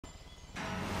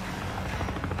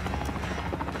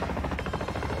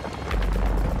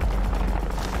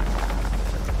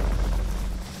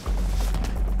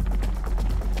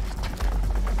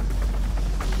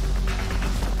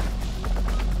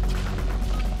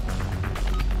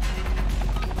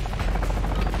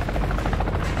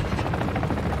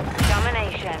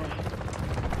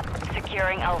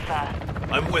Alpha.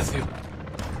 I'm with you.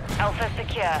 Alpha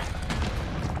secure.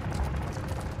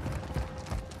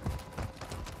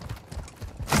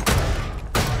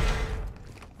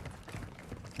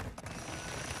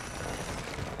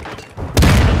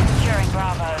 Securing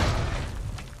Bravo.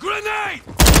 Grenade!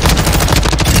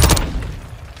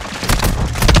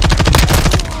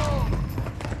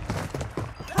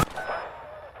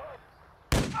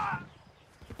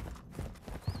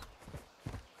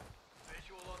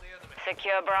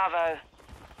 Secure Bravo.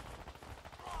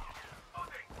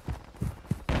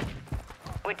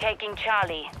 We're taking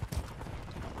Charlie.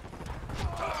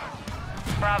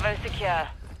 Bravo secure.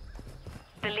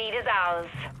 The lead is ours.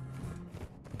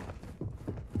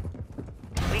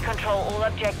 We control all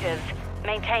objectives.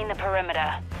 Maintain the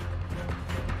perimeter.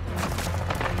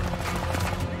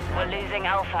 We're losing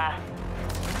Alpha.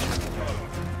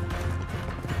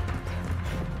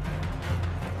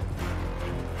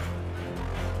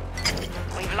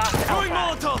 We've lost Throwing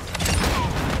Alpha. Molotov!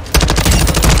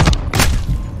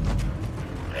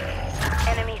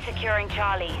 Enemy securing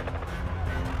Charlie.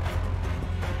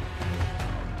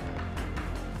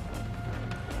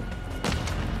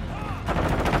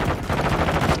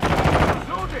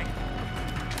 Loading!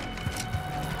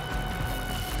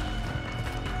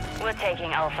 We're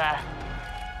taking Alpha.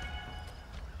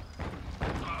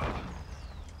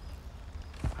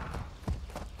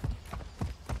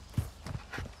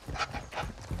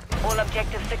 All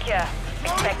objectives secure.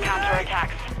 Expect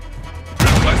counterattacks.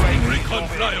 Requesting recon in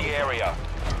the flyover. area.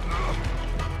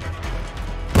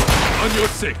 On your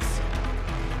 6.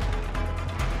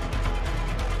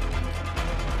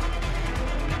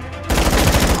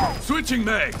 Switching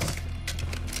mags.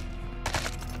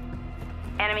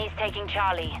 Enemies taking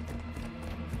Charlie.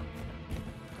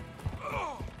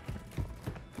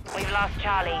 We've lost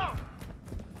Charlie.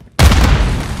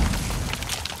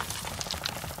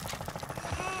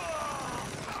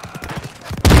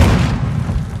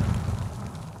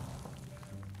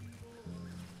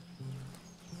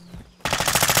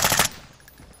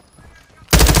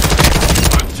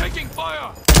 I'm taking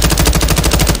fire!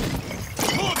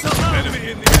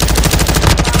 Enemy in the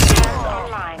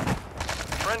Online.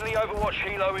 Friendly Overwatch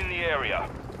helo in the area.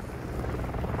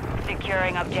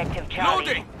 Securing objective Charlie.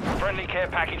 Loading! Friendly care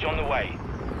package on the way.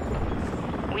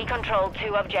 We control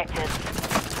 2 objectives.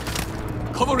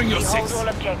 Covering your We hold 6. all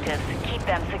objectives. Keep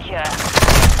them secure.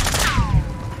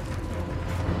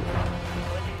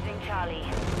 We're losing Charlie.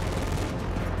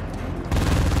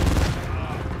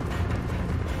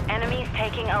 Enemies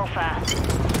taking Alpha.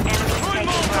 Enemies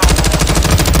taking Bravo.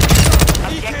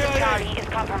 Objective Charlie is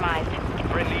compromised.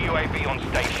 Friendly UAV on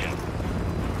station.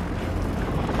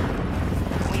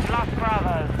 We've lost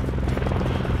Bravo.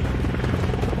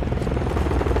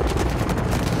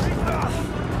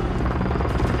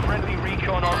 Friendly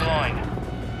recon online.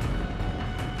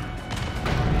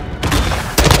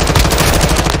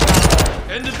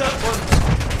 Ended that one.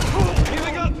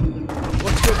 Healing up.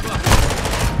 What's your back?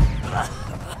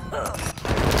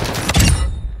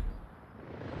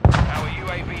 Our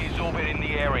UAV is orbiting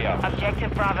the area.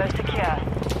 Objective Bravo secure.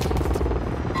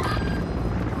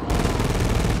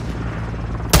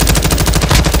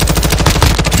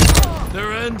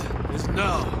 Their end is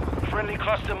now. Friendly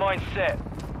cluster mine set.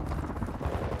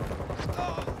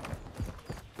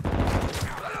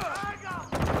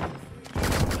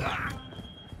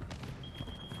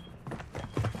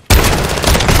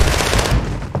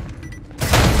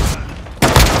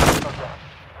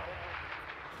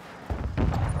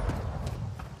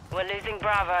 We're losing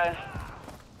Bravo.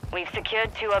 We've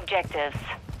secured 2 objectives.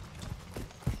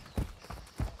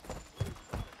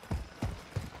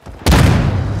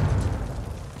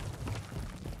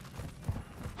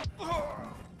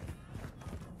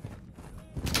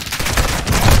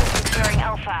 Securing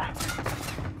Alpha.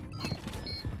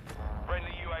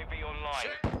 Friendly UAV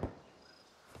online.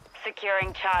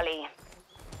 Securing Charlie.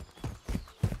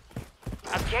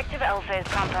 Objective Alpha is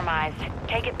compromised.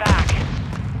 Take it back.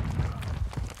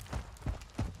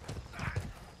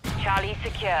 Charlie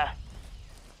secure.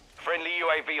 Friendly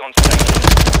UAV on station.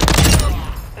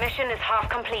 Mission is half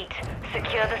complete.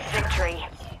 Secure this victory.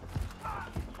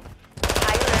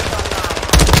 Pilot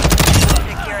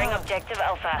online. Securing objective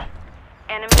Alpha.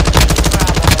 Enemy taking Bravo.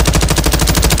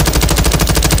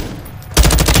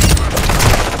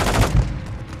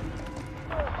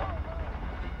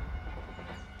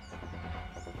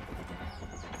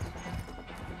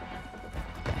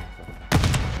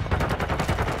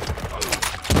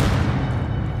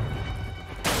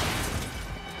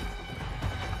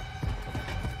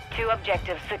 2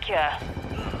 objectives secure.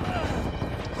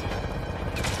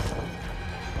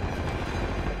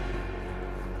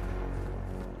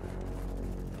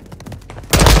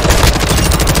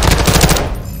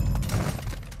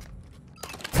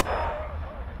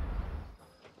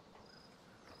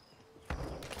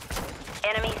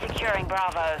 securing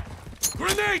Bravo.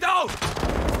 Grenade out!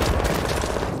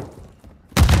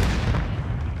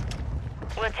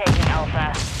 We're taking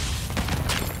Alpha.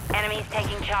 Enemies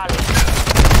taking Charlie.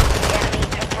 The enemy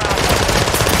took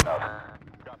Bravo.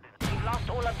 We've lost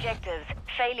all objectives.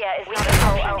 Failure is not an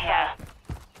option here.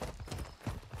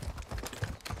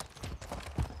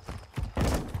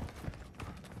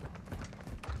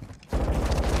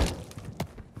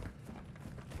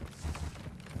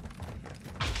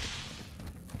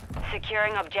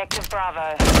 Securing objective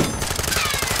Bravo.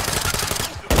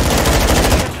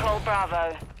 Control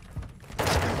Bravo.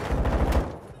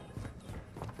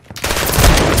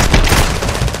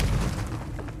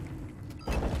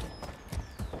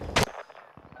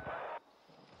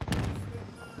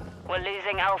 We're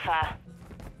losing Alpha.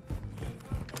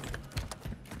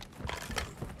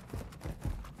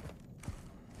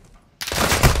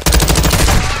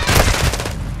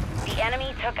 The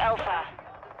enemy took Alpha.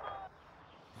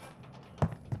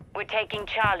 We're taking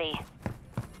Charlie.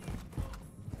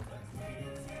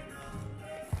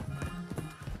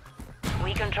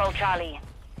 We control Charlie.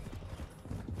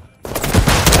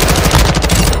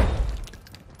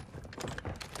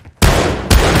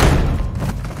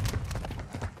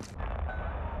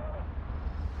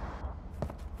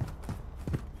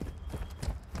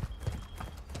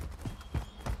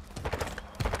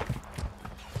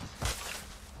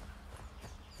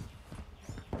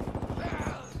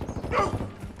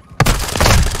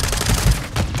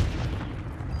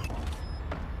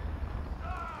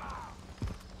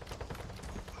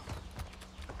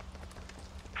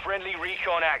 Friendly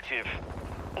recon active.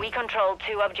 We control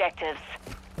 2 objectives.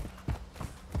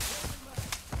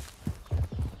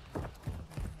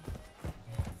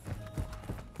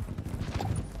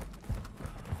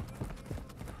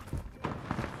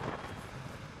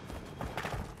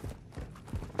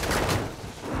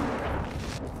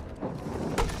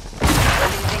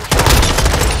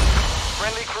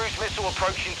 Friendly cruise missile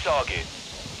approaching target.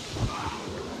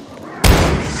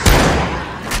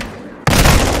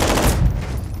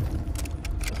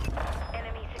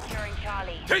 Enemy securing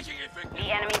Charlie. Taking it, Victor.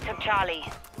 The enemy took Charlie.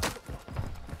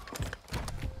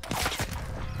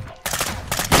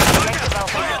 Objective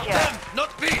Alpha secure. Them,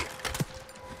 not me.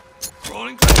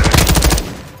 Rolling grenade.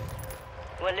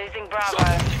 We're losing Bravo.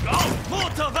 Out!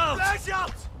 Mortar valve! Flash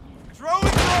out! Throwing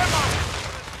thermite!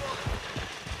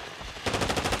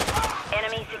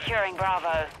 Enemy securing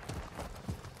Bravo.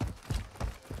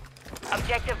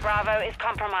 Objective Bravo is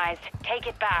compromised. Take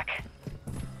it back.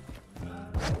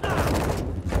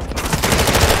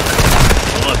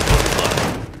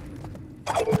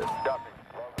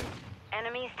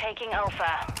 Enemies taking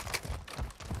Alpha.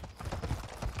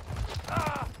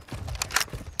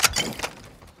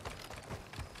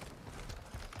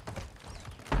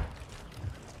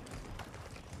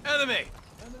 Enemy!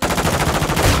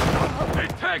 They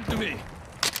tagged me!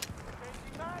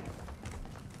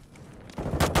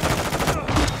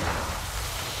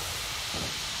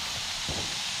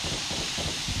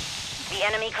 The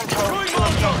enemy controls 2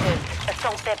 objectives.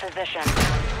 Assault their position.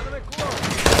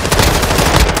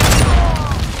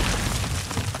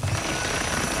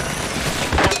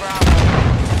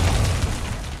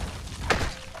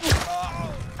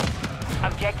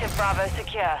 Objective Bravo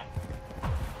secure.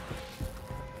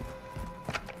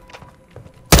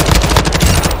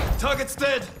 Target's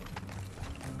dead!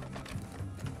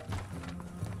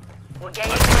 We're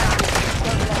gaining ground.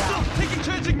 Taking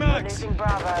changing We're mags! losing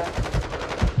Bravo.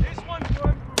 This one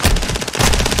going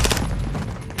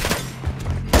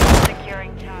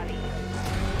Securing Charlie.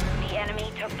 The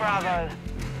enemy took Bravo.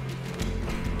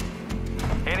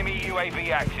 Enemy UAV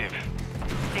active.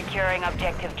 Securing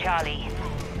objective Charlie.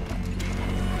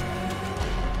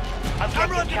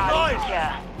 Camera Objective Charlie deployed.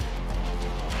 secure.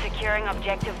 Securing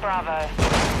objective Bravo.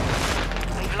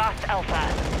 We've lost Alpha.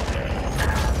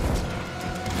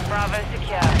 Bravo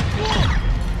secure.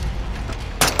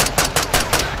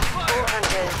 All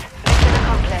hunters. Mission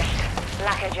accomplished.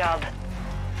 Lack a job.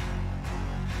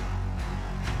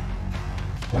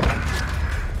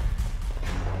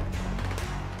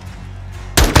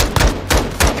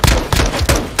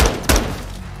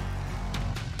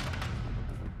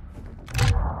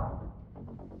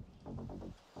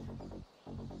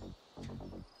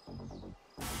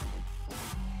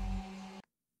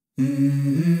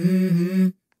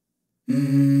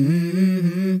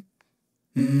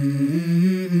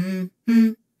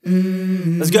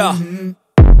 Let's go.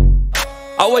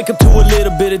 I wake up to a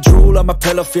little bit of drool on my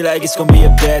pillow, feel like it's gonna be a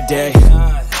bad day.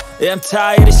 Yeah, I'm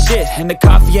tired of shit, and the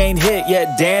coffee ain't hit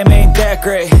yet, damn, ain't that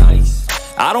great.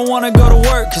 I don't wanna go to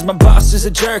work cause my boss is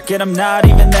a jerk and I'm not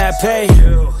even that paid.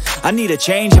 I need a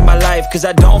change in my life cause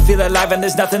I don't feel alive and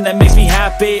there's nothing that makes me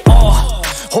happy.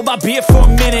 Hold my beer for a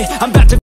minute, I'm about to